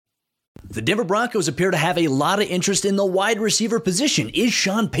The Denver Broncos appear to have a lot of interest in the wide receiver position. Is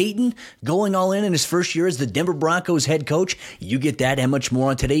Sean Payton going all in his first year as the Denver Broncos head coach? You get that and much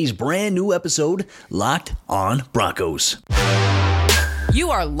more on today's brand new episode, Locked On Broncos. You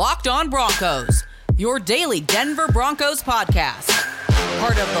are Locked On Broncos, your daily Denver Broncos podcast.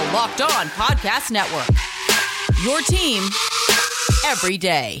 Part of the Locked On Podcast Network. Your team every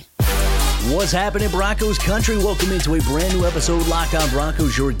day. What's happening, Broncos country? Welcome into a brand new episode, Locked On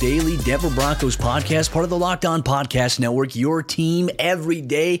Broncos, your daily Denver Broncos podcast, part of the Locked On Podcast Network, your team every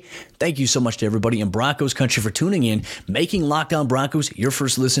day. Thank you so much to everybody in Broncos country for tuning in, making Locked On Broncos your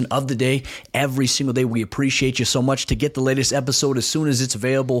first listen of the day every single day. We appreciate you so much. To get the latest episode as soon as it's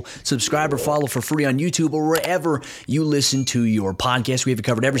available, subscribe or follow for free on YouTube or wherever you listen to your podcast. We have it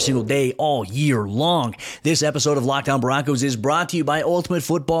covered every single day all year long. This episode of Locked On Broncos is brought to you by Ultimate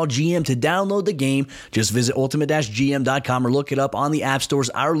Football GM. To download the game, just visit ultimate-gm.com or look it up on the app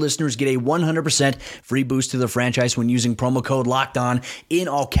stores. Our listeners get a 100% free boost to the franchise when using promo code LOCKEDON in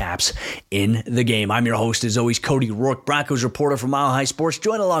all caps in the game. I'm your host, as always, Cody Rourke, Broncos reporter from Mile High Sports,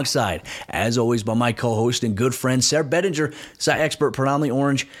 joined alongside, as always, by my co-host and good friend, Sarah Bettinger, site expert,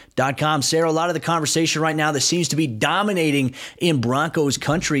 predominantlyorange.com. Sarah, a lot of the conversation right now that seems to be dominating in Broncos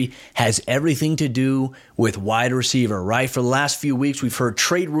country has everything to do with wide receiver, right? For the last few weeks, we've heard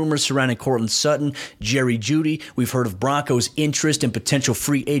trade rumors surrounding Courtland Sutton, Jerry Jeudy. We've heard of Broncos' interest in potential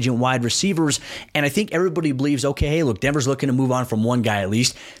free agent wide receivers. And I think everybody believes, okay, hey, look, Denver's looking to move on from one guy at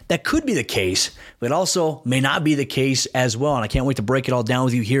least. That could be the case, but also may not be the case as well. And I can't wait to break it all down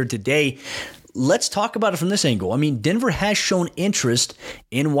with you here today. Let's talk about it from this angle. I mean, Denver has shown interest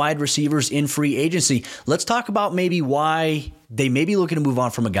in wide receivers in free agency. Let's talk about maybe why they may be looking to move on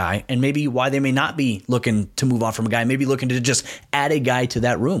from a guy and maybe why they may not be looking to move on from a guy, maybe looking to just add a guy to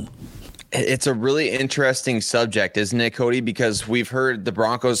that room. It's a really interesting subject, isn't it, Cody? Because we've heard the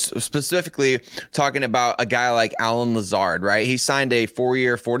Broncos specifically talking about a guy like Allen Lazard, right? He signed a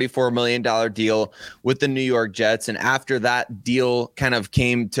 4-year, $44 million deal with the New York Jets. And after that deal kind of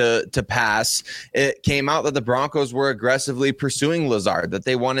came to pass, it came out that the Broncos were aggressively pursuing Lazard, that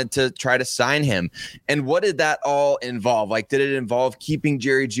they wanted to try to sign him. And what did that all involve? Like, did it involve keeping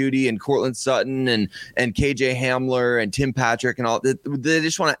Jerry Jeudy and Courtland Sutton and KJ Hamler and Tim Patrick and all? Did they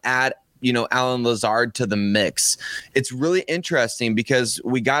just want to add Allen Lazard to the mix? It's really interesting because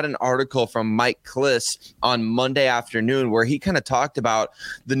we got an article from Mike Kliss on Monday afternoon where he kind of talked about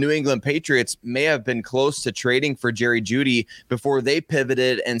the New England Patriots may have been close to trading for Jerry Jeudy before they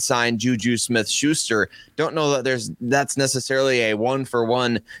pivoted and signed Juju Smith-Schuster. Don't know that that's necessarily a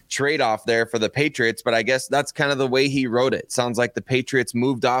one-for-one trade-off there for the Patriots, but I guess that's kind of the way he wrote it. Sounds like the Patriots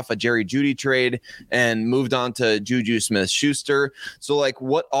moved off a Jerry Jeudy trade and moved on to Juju Smith-Schuster. So, like,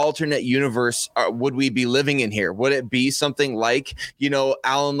 what alternate universe would we be living in here? Would it be something like,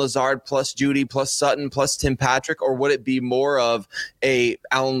 Allen Lazard plus Jeudy plus Sutton plus Tim Patrick, or would it be more of a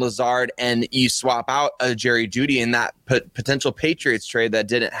Allen Lazard and you swap out a Jerry Jeudy in that potential Patriots trade that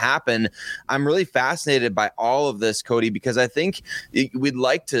didn't happen? I'm really fascinated by all of this, Cody, because I think we'd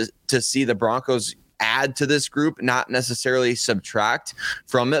like to see the Broncos add to this group, not necessarily subtract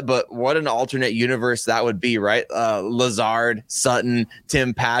from it, but what an alternate universe that would be, right? Lazard, Sutton,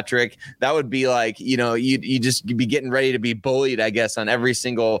 Tim Patrick, that would be like, you'd just be getting ready to be bullied, I guess, on every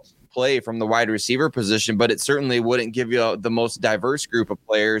single play from the wide receiver position, but it certainly wouldn't give you the most diverse group of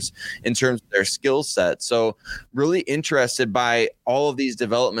players in terms of their skill set. So really interested by all of these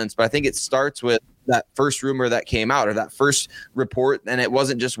developments, but I think it starts with that first rumor that came out, or that first report. And it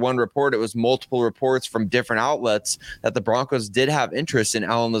wasn't just one report, it was multiple reports from different outlets that the Broncos did have interest in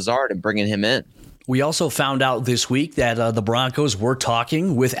Allen Lazard and bringing him in. We also found out this week that the Broncos were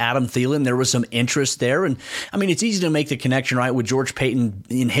talking with Adam Thielen. There was some interest there. And, I mean, it's easy to make the connection, right, with George Payton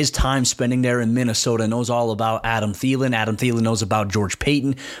in his time spending there in Minnesota, knows all about Adam Thielen. Adam Thielen knows about George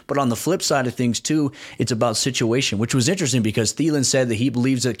Payton. But on the flip side of things, too, it's about situation, which was interesting because Thielen said that he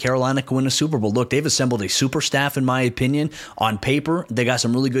believes that Carolina can win a Super Bowl. Look, they've assembled a super staff, in my opinion. On paper, they got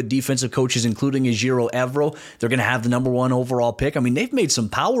some really good defensive coaches, including Ejiro Evero. They're going to have the number 1 overall pick. I mean, they've made some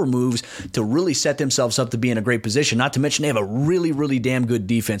power moves to really set themselves up to be in a great position. Not to mention they have a really, really damn good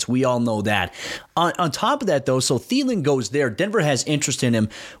defense. We all know that. On top of that, though, so Thielen goes there. Denver has interest in him,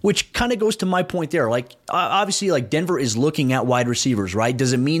 which kind of goes to my point there. Like, obviously, like, Denver is looking at wide receivers, right?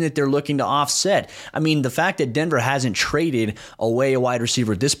 Does it mean that they're looking to offset? I mean, the fact that Denver hasn't traded away a wide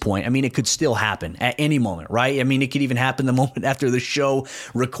receiver at this point, I mean, it could still happen at any moment, right? I mean, it could even happen the moment after the show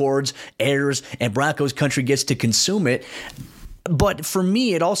records, airs, and Broncos country gets to consume it. But for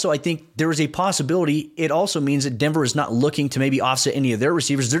me, it also, I think there is a possibility. It also means that Denver is not looking to maybe offset any of their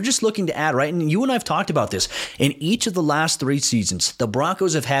receivers. They're just looking to add, right? And you and I have talked about this. In each of the last 3 seasons, the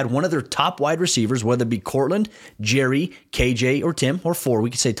Broncos have had one of their top wide receivers, whether it be Cortland, Jerry, KJ, or Tim, or 4,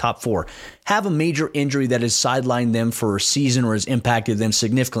 we could say top 4, have a major injury that has sidelined them for a season or has impacted them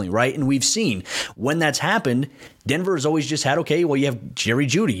significantly, right? And we've seen when that's happened, Denver has always just had, okay, well, you have Jerry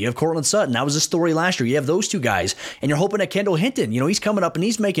Jeudy, you have Cortland Sutton. That was the story last year. You have those 2 guys, and you're hoping that Kendall Hinton, he's coming up and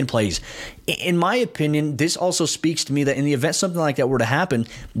he's making plays. In my opinion, this also speaks to me that in the event something like that were to happen,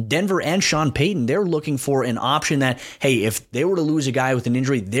 Denver and Sean Payton, they're looking for an option that, hey, if they were to lose a guy with an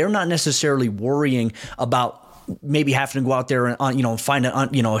injury, they're not necessarily worrying about maybe having to go out there and find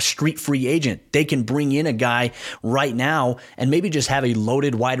a street free agent. They can bring in a guy right now and maybe just have a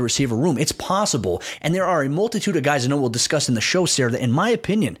loaded wide receiver room. It's possible. And there are a multitude of guys I know we'll discuss in the show, Sarah, that in my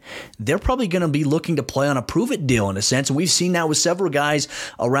opinion, they're probably going to be looking to play on a prove it deal in a sense. And we've seen that with several guys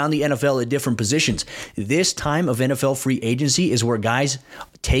around the NFL at different positions. This time of NFL free agency is where guys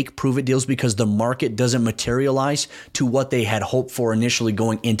take prove it deals because the market doesn't materialize to what they had hoped for initially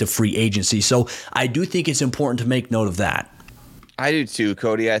going into free agency. So I do think it's important to make note of that. I do too,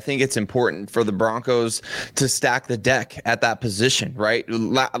 Cody. I think it's important for the Broncos to stack the deck at that position, right?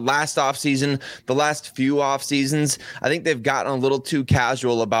 Last offseason, the last few off seasons, I think they've gotten a little too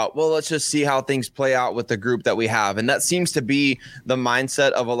casual about, well, let's just see how things play out with the group that we have. And that seems to be the mindset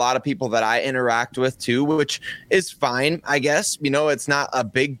of a lot of people that I interact with too, which is fine, I guess. It's not a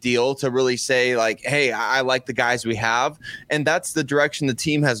big deal to really say like, hey, I like the guys we have. And that's the direction the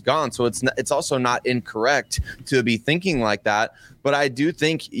team has gone. So it's also not incorrect to be thinking like that. But I do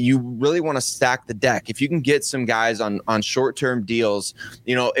think you really want to stack the deck. If you can get some guys on short-term deals,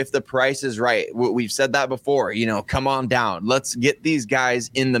 if the price is right, we've said that before, come on down. Let's get these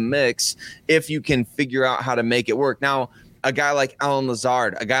guys in the mix if you can figure out how to make it work. Now, a guy like Allen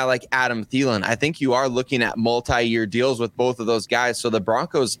Lazard, a guy like Adam Thielen, I think you are looking at multi-year deals with both of those guys. So the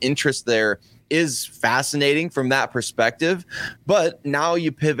Broncos' interest there is fascinating from that perspective, but now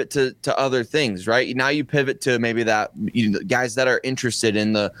you pivot to other things, right? Now you pivot to maybe that guys that are interested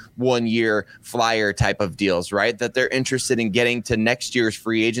in the 1-year flyer type of deals, right? That they're interested in getting to next year's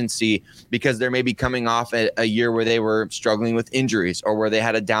free agency because they're maybe coming off a year where they were struggling with injuries or where they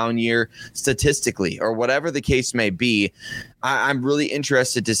had a down year statistically or whatever the case may be. I'm really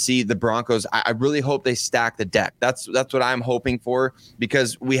interested to see the Broncos. I really hope they stack the deck. That's what I'm hoping for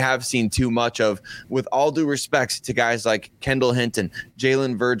because we have seen too much of, with all due respect to guys like Kendall Hinton,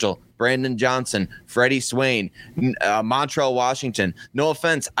 Jalen Virgil, Brandon Johnson, Freddie Swain, Montrell Washington. No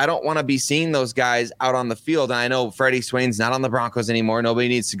offense, I don't want to be seeing those guys out on the field. And I know Freddie Swain's not on the Broncos anymore. Nobody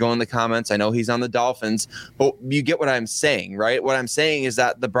needs to go in the comments. I know he's on the Dolphins, but you get what I'm saying, right? What I'm saying is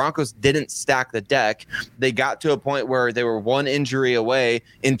that the Broncos didn't stack the deck. They got to a point where they were one injury away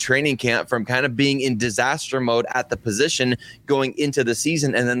in training camp from kind of being in disaster mode at the position going into the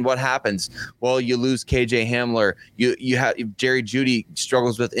season. And then what happens? Well, you lose KJ Hamler. You have Jerry Jeudy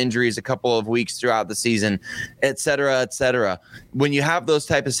struggles with injuries a couple of weeks throughout the season, et cetera, et cetera. When you have those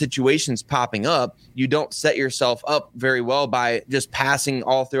type of situations popping up, you don't set yourself up very well by just passing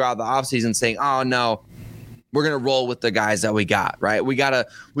all throughout the offseason saying, oh no, we're going to roll with the guys that we got, right? We got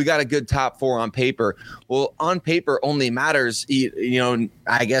a good top 4 on paper. Well, on paper only matters,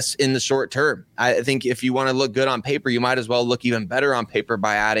 I guess in the short term. I think if you want to look good on paper, you might as well look even better on paper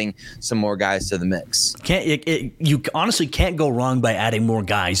by adding some more guys to the mix. You honestly can't go wrong by adding more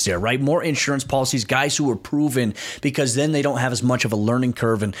guys there, right? More insurance policies, guys who are proven, because then they don't have as much of a learning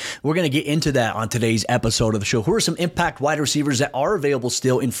curve. And we're going to get into that on today's episode of the show. Who are some impact wide receivers that are available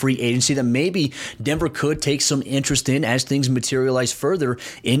still in free agency that maybe Denver could take some interest in as things materialize further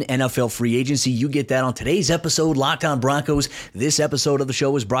in NFL free agency? You get that on today's episode, Locked On Broncos. This episode of the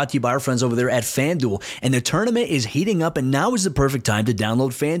show is brought to you by our friends over there at FanDuel, and the tournament is heating up, and now is the perfect time to download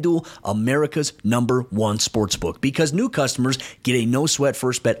FanDuel, America's #1 sportsbook, because new customers get a no-sweat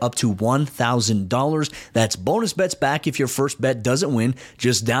first bet up to $1,000. That's bonus bets back if your first bet doesn't win.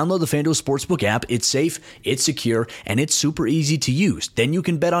 Just download the FanDuel Sportsbook app. It's safe, it's secure, and it's super easy to use. Then you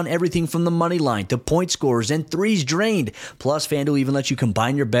can bet on everything from the money line to point scores and threes drained. Plus, FanDuel even lets you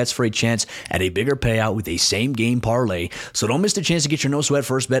combine your bets for a chance at a bigger payout with a same-game parlay. So don't miss the chance to get your no-sweat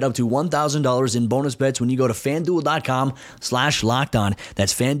first bet up to $1,000 in bonus bets when you go to FanDuel.com/LockedOn.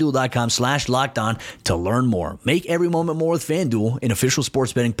 That's FanDuel.com/LockedOn to learn more. Make every moment more with FanDuel, an official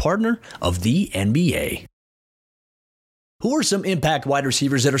sports betting partner of the NBA. Who are some impact wide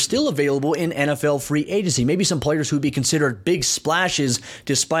receivers that are still available in NFL free agency? Maybe some players who would be considered big splashes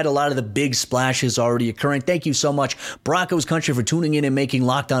despite a lot of the big splashes already occurring. Thank you so much, Broncos Country, for tuning in and making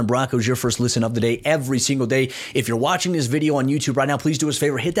Locked On Broncos your first listen of the day every single day. If you're watching this video on YouTube right now, please do us a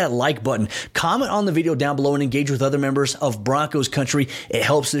favor, hit that like button, comment on the video down below, and engage with other members of Broncos Country. It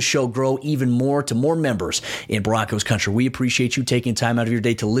helps this show grow even more to more members in Broncos Country. We appreciate you taking time out of your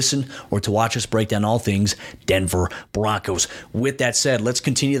day to listen or to watch us break down all things Denver Broncos. With that said, let's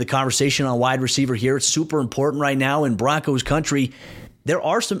continue the conversation on wide receiver here. It's super important right now in Broncos Country. There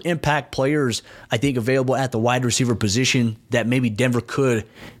are some impact players, I think, available at the wide receiver position that maybe Denver could,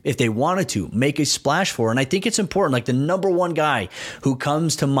 if they wanted to, make a splash for. And I think it's important. Like the number one guy who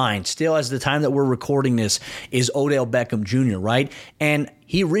comes to mind still as the time that we're recording this is Odell Beckham Jr., right? And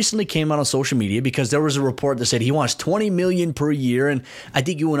he recently came out on social media because there was a report that said he wants $20 million per year, and I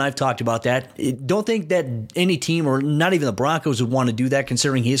think you and I have talked about that. Don't think that any team, or not even the Broncos, would want to do that,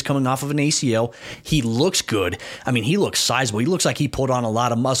 considering he is coming off of an ACL. He looks good. I mean, he looks sizable. He looks like he put on a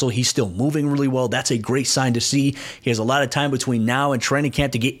lot of muscle. He's still moving really well. That's a great sign to see. He has a lot of time between now and training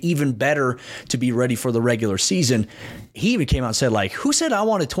camp to get even better to be ready for the regular season. He even came out and said, like, who said I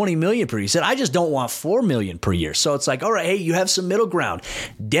wanted $20 million per year? He said, I just don't want $4 million per year. So it's like, all right, hey, you have some middle ground.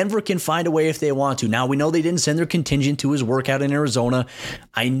 Denver can find a way if they want to. Now, we know they didn't send their contingent to his workout in Arizona.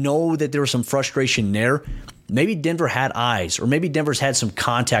 I know that there was some frustration there. Maybe Denver had eyes, or maybe Denver's had some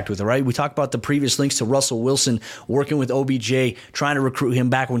contact with it, right? We talked about the previous links to Russell Wilson working with OBJ, trying to recruit him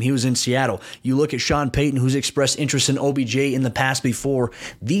back when he was in Seattle. You look at Sean Payton, who's expressed interest in OBJ in the past before.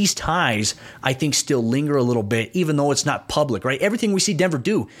 These ties, I think, still linger a little bit, even though it's not public, right? Everything we see Denver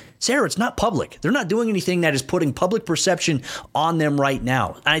do, Sarah, it's not public. They're not doing anything that is putting public perception on them right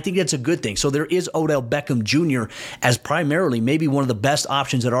now. And I think that's a good thing. So there is Odell Beckham Jr. as primarily maybe one of the best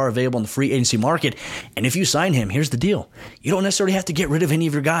options that are available in the free agency market. And if you sign him, here's the deal. You don't necessarily have to get rid of any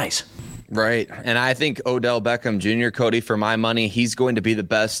of your guys. Right. And I think Odell Beckham Jr., Cody, for my money, he's going to be the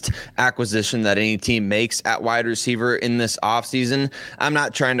best acquisition that any team makes at wide receiver in this offseason. I'm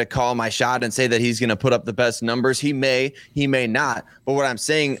not trying to call my shot and say that he's going to put up the best numbers. He may not. But what I'm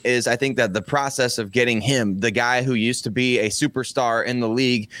saying is I think that the process of getting him, the guy who used to be a superstar in the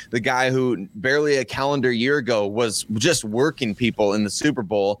league, the guy who barely a calendar year ago was just working people in the Super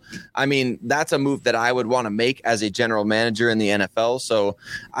Bowl, I mean, that's a move that I would want to make as a general manager in the NFL. So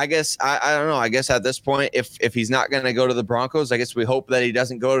I guess I don't know. I guess at this point, if he's not going to go to the Broncos, I guess we hope that he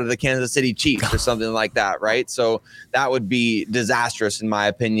doesn't go to the Kansas City Chiefs or something like that, right? So that would be disastrous in my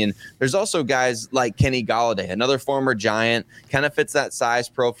opinion. There's also guys like Kenny Golladay, another former Giant, kind of fits that size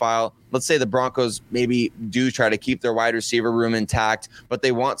profile. Let's say the Broncos maybe do try to keep their wide receiver room intact, but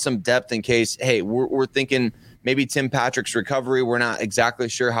they want some depth in case, hey, we're thinking maybe Tim Patrick's recovery. We're not exactly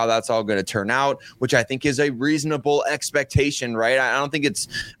sure how that's all going to turn out, which I think is a reasonable expectation, right? I think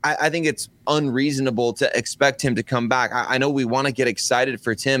it's unreasonable to expect him to come back. I know we want to get excited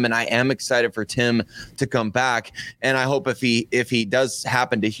for Tim, and I am excited for Tim to come back. And I hope if he does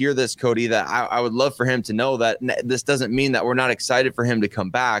happen to hear this, Cody, that I would love for him to know that this doesn't mean that we're not excited for him to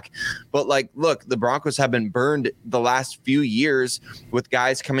come back. But like, look, the Broncos have been burned the last few years with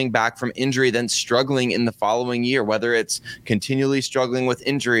guys coming back from injury, then struggling in the following year, whether it's continually struggling with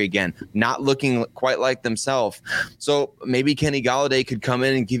injury again, not looking quite like themselves. So maybe Kenny Golladay could come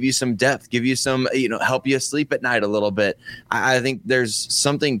in and give you some depth, give you some, help you sleep at night a little bit. I think there's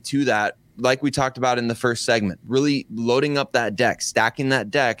something to that, like we talked about in the first segment, really loading up that deck, stacking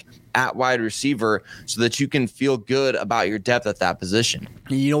that deck at wide receiver so that you can feel good about your depth at that position.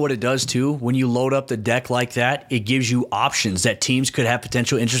 You know what it does too? When you load up the deck like that, it gives you options that teams could have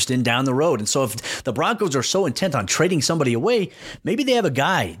potential interest in down the road. And so if the Broncos are so intent on trading somebody away, maybe they have a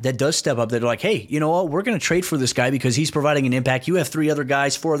guy that does step up. They're like, hey, you know what? We're going to trade for this guy because he's providing an impact. You have 4 other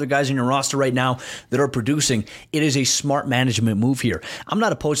guys in your roster right now that are producing. It is a smart management move here. I'm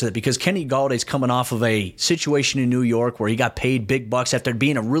not opposed to that because Kenny Galladay's coming off of a situation in New York where he got paid big bucks after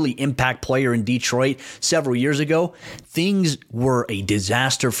being a really impact player in Detroit several years ago. Things were a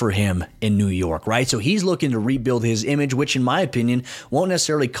disaster for him in New York, right? So he's looking to rebuild his image, which in my opinion won't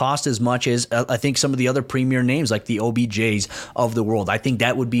necessarily cost as much as I think some of the other premier names like the OBJs of the world. I think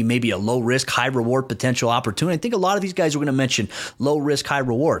that would be maybe a low risk, high reward potential opportunity. I think a lot of these guys are going to mention low risk, high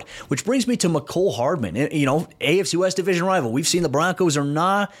reward, which brings me to McCole Hardman, AFC West division rival. We've seen the Broncos are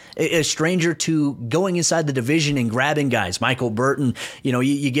not a stranger to going inside the division and grabbing guys. Michael Burton,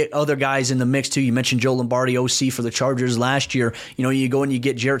 you get other guys in the mix too. You mentioned Joe Lombardi, OC for the Chargers last year. You go and you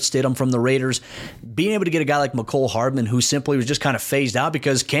get Jarrett Stidham from the Raiders. Being able to get a guy like McCole Hardman, who simply was just kind of phased out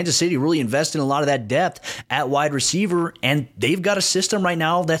because Kansas City really invested in a lot of that depth at wide receiver, and they've got a system right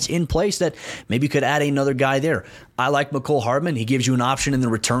now that's in place that maybe could add another guy there. I like McCole Hardman. He gives you an option in the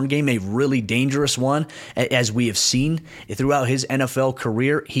return game, a really dangerous one, as we have seen throughout his NFL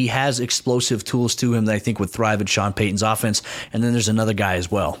career. He has explosive tools to him that I think would thrive in Sean Payton's offense. And then there's another guy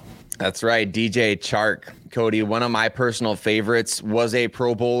as well. That's right, DJ Chark. Cody, one of my personal favorites, was a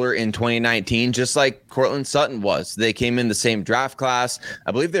Pro Bowler in 2019, just like Courtland Sutton was. They came in the same draft class.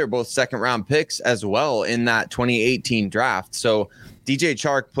 I believe they were both second-round picks as well in that 2018 draft. So DJ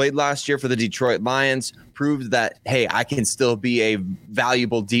Chark played last year for the Detroit Lions, proved that, hey, I can still be a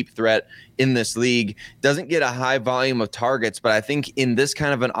valuable deep threat in this league. Doesn't get a high volume of targets, but I think in this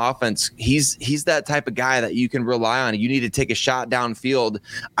kind of an offense, he's that type of guy that you can rely on. You need to take a shot downfield.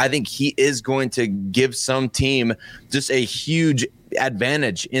 I think he is going to give some team just a huge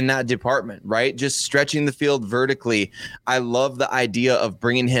advantage in that department, right? Just stretching the field vertically. I love the idea of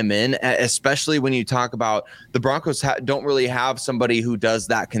bringing him in, especially when you talk about the Broncos don't really have somebody who does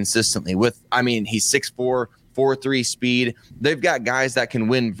that consistently. He's 6'4", 4.3 speed. They've got guys that can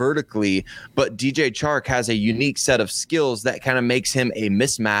win vertically, but DJ Chark has a unique set of skills that kind of makes him a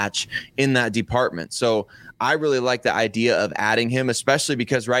mismatch in that department. So I really like the idea of adding him, especially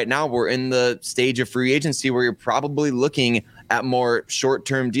because right now we're in the stage of free agency where you're probably looking at more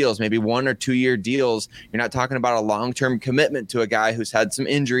short-term deals, maybe 1 or 2 year deals. You're not talking about a long-term commitment to a guy who's had some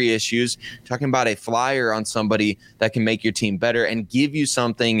injury issues. You're talking about a flyer on somebody that can make your team better and give you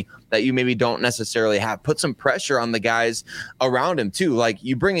something that you maybe don't necessarily have. Put some pressure on the guys around him too. Like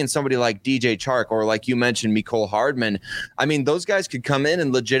you bring in somebody like DJ Chark, or like you mentioned, McCole Hardman. I mean, those guys could come in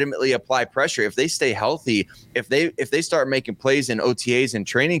and legitimately apply pressure. If they stay healthy, if they start making plays in OTAs and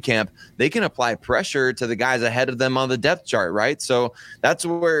training camp, they can apply pressure to the guys ahead of them on the depth chart, right? So that's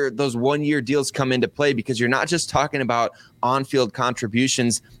where those 1 year deals come into play, because you're not just talking about on-field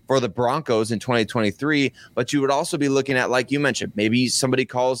contributions for the Broncos in 2023, but you would also be looking at, like you mentioned, maybe somebody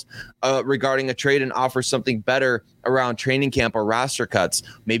calls regarding a trade and offers something better around training camp or roster cuts.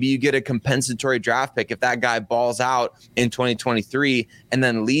 Maybe you get a compensatory draft pick if that guy balls out in 2023 and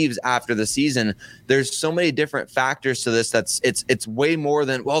then leaves after the season. There's so many different factors to this it's way more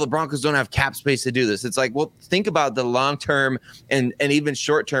than, well, the Broncos don't have cap space to do this. It's like, well, think about the long-term and even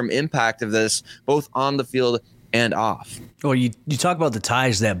short-term impact of this, both on the field and off. Well, you talk about the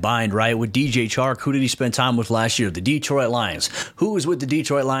ties that bind, right? With DJ Chark, who did he spend time with last year? The Detroit Lions. Who was with the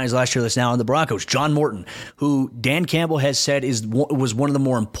Detroit Lions last year that's now in the Broncos? John Morton, who Dan Campbell has said was one of the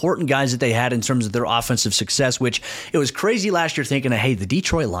more important guys that they had in terms of their offensive success, which it was crazy last year thinking, hey, the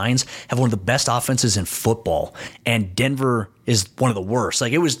Detroit Lions have one of the best offenses in football, and Denver is one of the worst.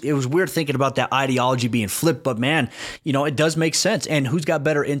 Like it was weird thinking about that ideology being flipped, but man, it does make sense. And who's got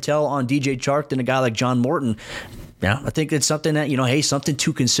better intel on DJ Chark than a guy like John Morton? Yeah, I think it's something that, hey, something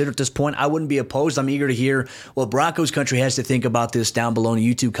to consider at this point. I wouldn't be opposed. I'm eager to hear what Broncos country has to think about this down below in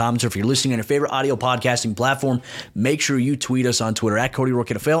the YouTube comments. Or if you're listening on your favorite audio podcasting platform, make sure you tweet us on Twitter at Cody Rourke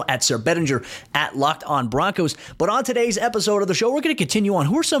NFL, at Sarah Bettinger, at Locked On Broncos. But on today's episode of the show, we're going to continue on.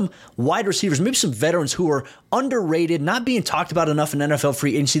 Who are some wide receivers, maybe some veterans who are underrated, not being talked about enough in NFL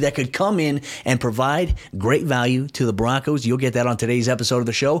free agency that could come in and provide great value to the Broncos? You'll get that on today's episode of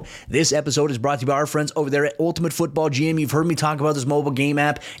the show. This episode is brought to you by our friends over there at Ultimate Football GM. You've heard me talk about this mobile game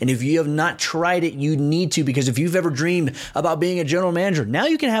app, and if you have not tried it, you need to, because if you've ever dreamed about being a general manager, now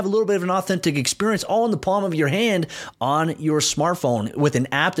you can have a little bit of an authentic experience all in the palm of your hand on your smartphone with an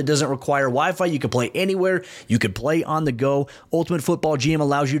app that doesn't require Wi-Fi. You can play anywhere. You can play on the go. Ultimate Football GM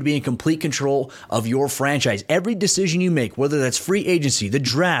allows you to be in complete control of your franchise. Every decision you make, whether that's free agency, the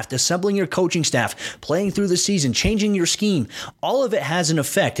draft, assembling your coaching staff, playing through the season, changing your scheme, all of it has an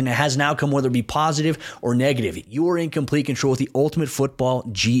effect, and it has an outcome, whether it be positive or negative. You are in complete control with the Ultimate Football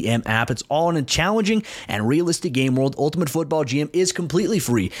GM app. It's all in a challenging and realistic game world. Ultimate Football GM is completely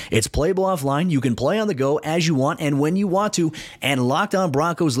free. It's playable offline. You can play on the go as you want and when you want to. And Locked On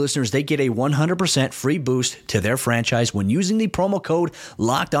Broncos listeners, they get a 100% free boost to their franchise when using the promo code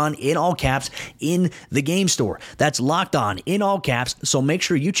Locked On in all caps in the game store. That's Locked On in all caps. So make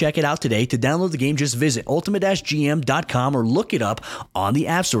sure you check it out today. To download the game, just visit ultimate-gm.com or look it up on the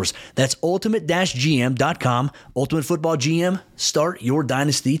app stores. That's ultimate-gm.com. Ultimate Football GM, start your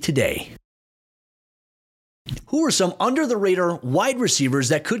dynasty today. Who are some under-the-radar wide receivers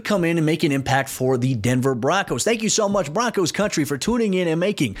that could come in and make an impact for the Denver Broncos? Thank you so much, Broncos country, for tuning in and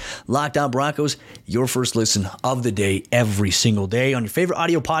making Locked On Broncos your first listen of the day every single day on your favorite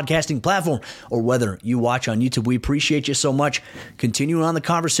audio podcasting platform, or whether you watch on YouTube. We appreciate you so much. Continuing on the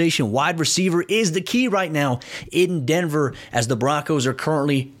conversation, wide receiver is the key right now in Denver, as the Broncos are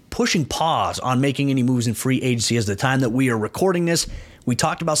currently pushing pause on making any moves in free agency as the time that we are recording this. We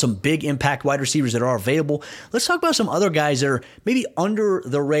talked about some big impact wide receivers that are available. Let's talk about some other guys that are maybe under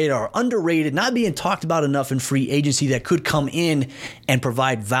the radar, underrated, not being talked about enough in free agency that could come in and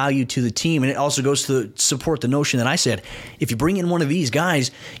provide value to the team. And it also goes to support the notion that I said, if you bring in one of these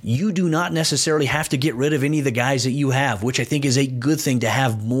guys, you do not necessarily have to get rid of any of the guys that you have, which I think is a good thing to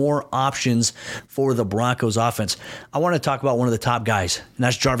have more options for the Broncos offense. I want to talk about one of the top guys, and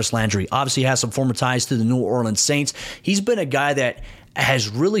that's Jarvis Landry. Obviously has some former ties to the New Orleans Saints. He's been a guy that has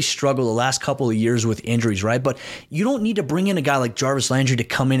really struggled the last couple of years with injuries, right? But you don't need to bring in a guy like Jarvis Landry to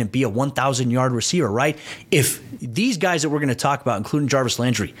come in and be a 1,000-yard receiver, right? If these guys that we're going to talk about, including Jarvis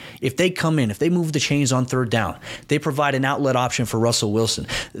Landry, if they come in, if they move the chains on third down, they provide an outlet option for Russell Wilson,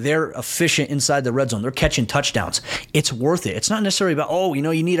 they're efficient inside the red zone, they're catching touchdowns, it's worth it. It's not necessarily about,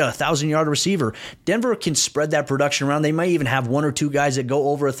 you need a 1,000-yard receiver. Denver can spread that production around. They might even have one or two guys that go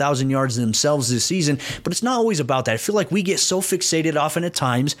over 1,000 yards themselves this season, but it's not always about that. I feel like we get so fixated often at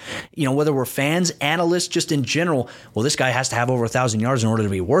times, whether we're fans, analysts, just in general, well, this guy has to have over 1,000 yards in order to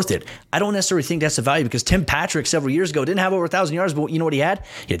be worth it. I don't necessarily think that's the value, because Tim Patrick several years ago didn't have over 1,000 yards, but you know what he had?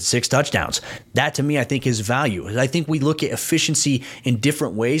 He had 6 touchdowns. That, to me, I think is value. I think we look at efficiency in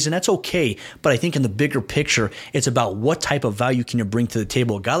different ways, and that's okay, but I think in the bigger picture, it's about what type of value can you bring to the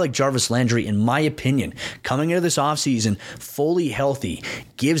table. A guy like Jarvis Landry, in my opinion, coming into this offseason fully healthy,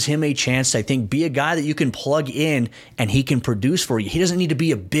 gives him a chance to, I think, be a guy that you can plug in and he can produce for you. He doesn't need to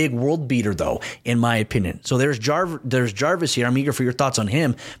be a big world beater, though, in my opinion. So there's Jarvis here. I'm eager for your thoughts on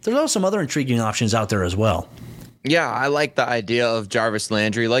him. There's also some other intriguing options out there as well. Yeah, I like the idea of Jarvis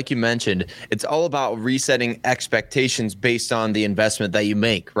Landry. Like you mentioned, it's all about resetting expectations based on the investment that you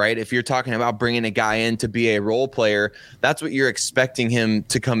make, right? If you're talking about bringing a guy in to be a role player, that's what you're expecting him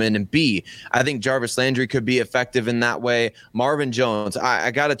to come in and be. I think Jarvis Landry could be effective in that way. Marvin Jones,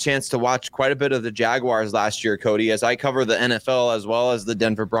 I got a chance to watch quite a bit of the Jaguars last year, Cody, as I cover the NFL as well as the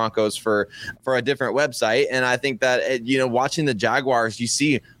Denver Broncos for a different website. And I think that, watching the Jaguars, you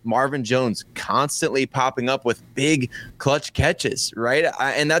see Marvin Jones constantly popping up with big clutch catches, right?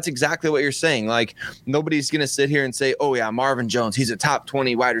 And that's exactly what you're saying. Like, nobody's going to sit here and say, oh yeah, Marvin Jones, he's a top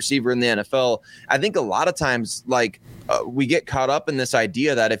 20 wide receiver in the NFL. I think a lot of times, we get caught up in this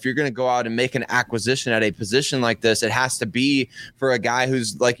idea that if you're going to go out and make an acquisition at a position like this, it has to be for a guy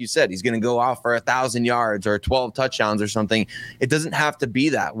who's, like you said, he's going to go out for 1,000 yards or 12 touchdowns or something. It doesn't have to be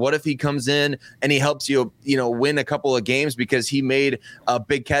that. What if he comes in and he helps you, win a couple of games because he made a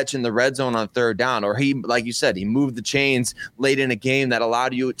big catch in the red zone on third down, or he, like you said, he moved the chains late in a game that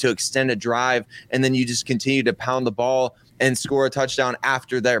allowed you to extend a drive, and then you just continue to pound the ball and score a touchdown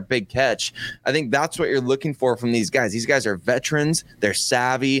after their big catch. I think that's what you're looking for from these guys. These guys are veterans. They're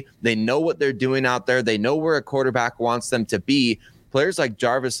savvy. They know what they're doing out there. They know where a quarterback wants them to be. Players like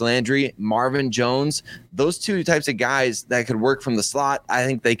Jarvis Landry, Marvin Jones, those two types of guys that could work from the slot, I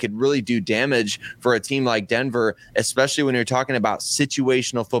think they could really do damage for a team like Denver, especially when you're talking about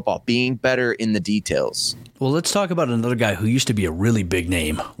situational football, being better in the details. Well, let's talk about another guy who used to be a really big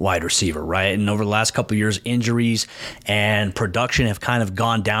name wide receiver, right? And over the last couple of years, injuries and production have kind of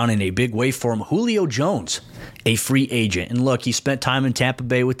gone down in a big way for him. Julio Jones, a free agent. And look, he spent time in Tampa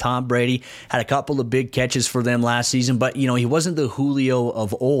Bay with Tom Brady, had a couple of big catches for them last season, but he wasn't the Julio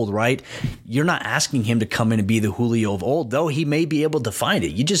of old, right? You're not asking him to come in and be the Julio of old, though he may be able to find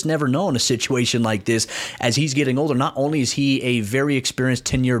it. You just never know in a situation like this as he's getting older. Not only is he a very experienced,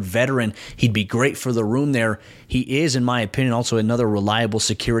 tenured veteran, he'd be great for the room there. He is, in my opinion, also another reliable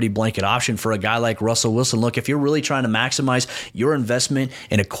security blanket option for a guy like Russell Wilson. Look, if you're really trying to maximize your investment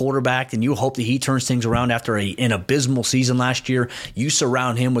in a quarterback and you hope that he turns things around after an abysmal season last year, you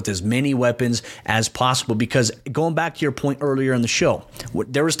surround him with as many weapons as possible. Because going back to your point earlier in the show,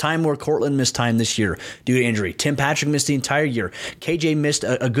 there was time where Cortland missed time this year due to injury. Tim Patrick missed the entire year. KJ missed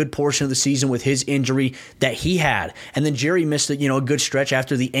a good portion of the season with his injury that he had. And then Jerry missed a good stretch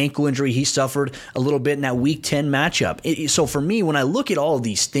after the ankle injury he suffered a little bit in that Week 10 matchup. So for me, when I look at all of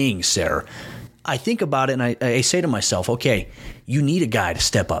these things, Sarah, I think about it and I say to myself, okay, you need a guy to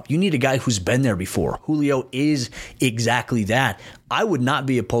step up. You need a guy who's been there before. Julio is exactly that. I would not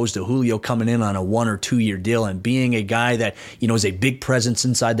be opposed to Julio coming in on a 1 or 2 year deal and being a guy that, is a big presence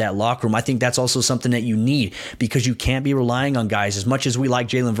inside that locker room. I think that's also something that you need, because you can't be relying on guys as much as we like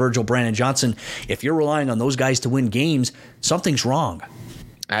Jalen Virgil, Brandon Johnson. If you're relying on those guys to win games, something's wrong.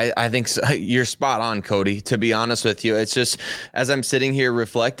 I think so. You're spot on, Cody, to be honest with you. It's just as I'm sitting here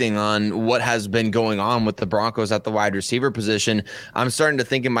reflecting on what has been going on with the Broncos at the wide receiver position, I'm starting to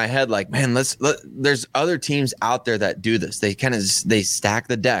think in my head, like, man, there's other teams out there that do this. They they stack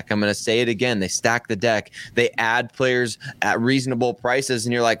the deck. I'm going to say it again. They stack the deck. They add players at reasonable prices.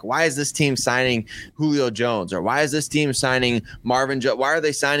 And you're like, why is this team signing Julio Jones? Or why is this team signing Marvin Jones? Why are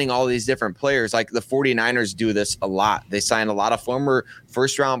they signing all these different players? Like the 49ers do this a lot. They sign a lot of former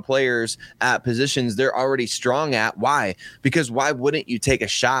first-round players at positions they're already strong at. Why? Because why wouldn't you take a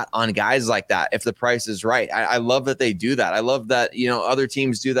shot on guys like that if the price is right? I love that they do that. I love that, other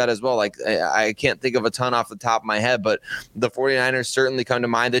teams do that as well. Like I can't think of a ton off the top of my head, but the 49ers certainly come to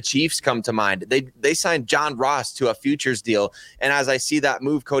mind. The Chiefs come to mind. They signed John Ross to a futures deal. And as I see that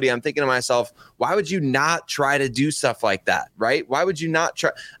move, Cody, I'm thinking to myself, why would you not try to do stuff like that, right? Why would you not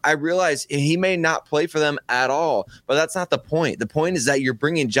try? I realize he may not play for them at all, but that's not the point. The point is that you're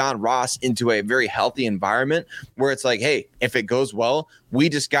bringing John Ross into a very healthy environment where it's like, hey, if it goes well, we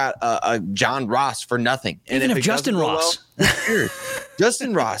just got a John Ross for nothing. And even if Justin Ross. Well,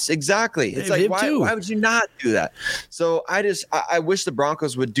 Justin Ross, exactly. It's like, why would you not do that? So I wish the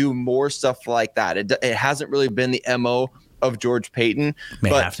Broncos would do more stuff like that. It hasn't really been the MO of George Payton,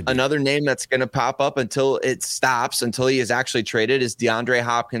 but another name that's going to pop up until it stops, until he is actually traded, is DeAndre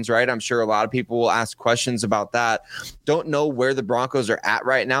Hopkins, right? I'm sure a lot of people will ask questions about that. Don't know where the Broncos are at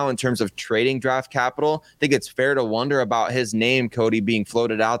right now in terms of trading draft capital. I think it's fair to wonder about his name, Cody, being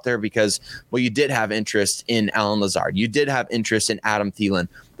floated out there because, well, you did have interest in Allen Lazard. You did have interest in Adam Thielen.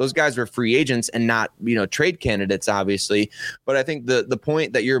 Those guys were free agents and not, trade candidates, obviously. But I think the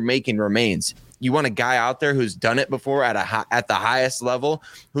point that you're making remains. You want a guy out there who's done it before at the highest level,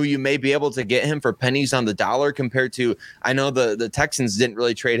 who you may be able to get him for pennies on the dollar compared to, I know the Texans didn't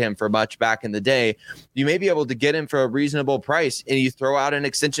really trade him for much back in the day. You may be able to get him for a reasonable price and you throw out an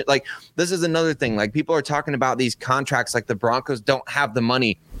extension. Like, this is another thing. Like, people are talking about these contracts like the Broncos don't have the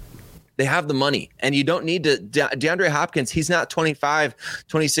money. They have the money, and you don't need to. DeAndre Hopkins, he's not 25,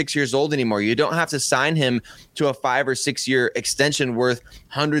 26 years old anymore. You don't have to sign him to a 5 or 6 year extension worth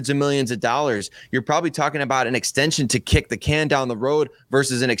hundreds of millions of dollars. You're probably talking about an extension to kick the can down the road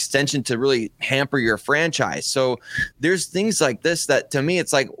versus an extension to really hamper your franchise. So there's things like this that, to me,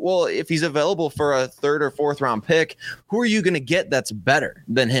 it's like, well, if he's available for a 3rd or 4th round pick, who are you going to get that's better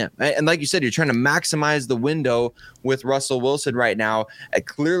than him? And like you said, you're trying to maximize the window with Russell Wilson right now.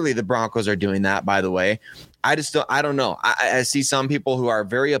 Clearly the Broncos are doing that, by the way. I don't know. I see some people who are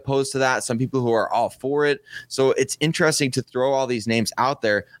very opposed to that, some people who are all for it. So it's interesting to throw all these names out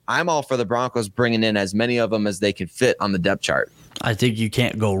there. I'm all for the Broncos bringing in as many of them as they can fit on the depth chart. I think you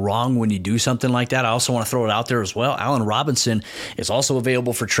can't go wrong when you do something like that. I also want to throw it out there as well. Allen Robinson is also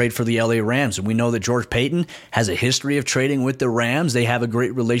available for trade for the LA Rams. And we know that George Payton has a history of trading with the Rams. They have a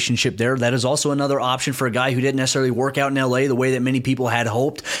great relationship there. That is also another option for a guy who didn't necessarily work out in LA the way that many people had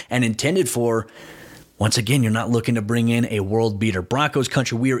hoped and intended for. Once again, you're not looking to bring in a world beater. Broncos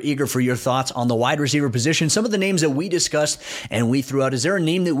country, we are eager for your thoughts on the wide receiver position. Some of the names that we discussed and we threw out. Is there a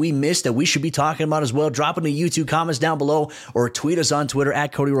name that we missed that we should be talking about as well? Drop in the YouTube comments down below or tweet us on Twitter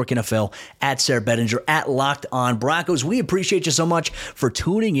at Cody Rourke NFL, at Sarah Bettinger, at Locked On Broncos. We appreciate you so much for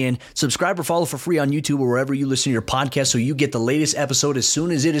tuning in. Subscribe or follow for free on YouTube or wherever you listen to your podcast so you get the latest episode as soon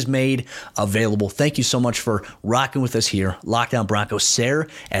as it is made available. Thank you so much for rocking with us here. Locked On Broncos. Sarah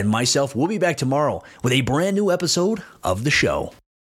and myself will be back tomorrow with a brand new episode of the show.